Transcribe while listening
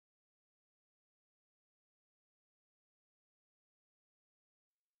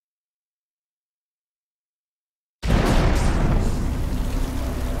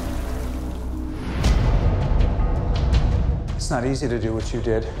not easy to do what you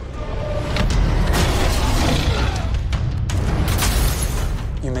did.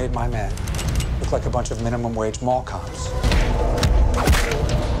 You made my men look like a bunch of minimum wage mall cops.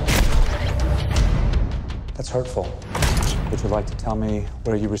 That's hurtful. Would you like to tell me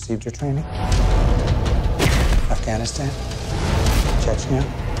where you received your training? Afghanistan? Chechnya?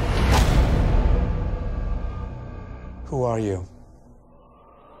 Who are you?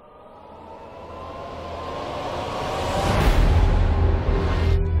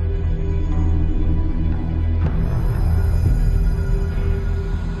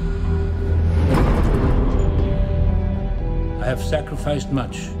 I have sacrificed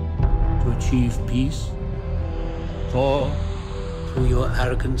much to achieve peace. Thor, through your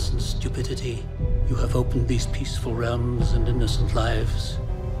arrogance and stupidity, you have opened these peaceful realms and innocent lives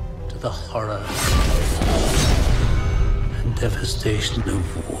to the horror and devastation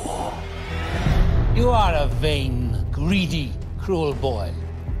of war. You are a vain, greedy, cruel boy.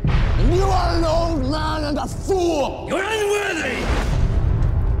 And you are an old man and a fool! You're unworthy!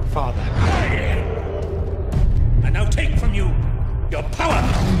 Father. I now take from you your power!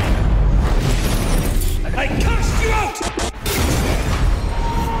 And I cast you out!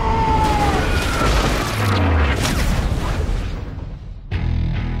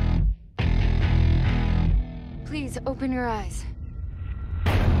 Please, open your eyes.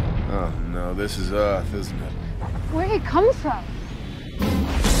 Oh, no, this is Earth, isn't it? Where did it come from?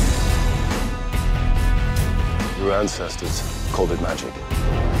 Your ancestors called it magic.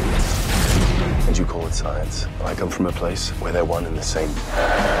 And you call it science. I come from a place where they're one and the same.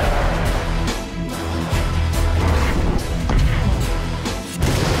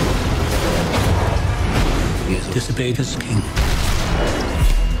 He has disobeyed his king.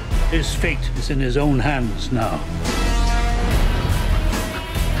 His fate is in his own hands now.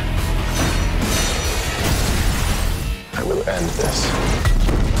 I will end this.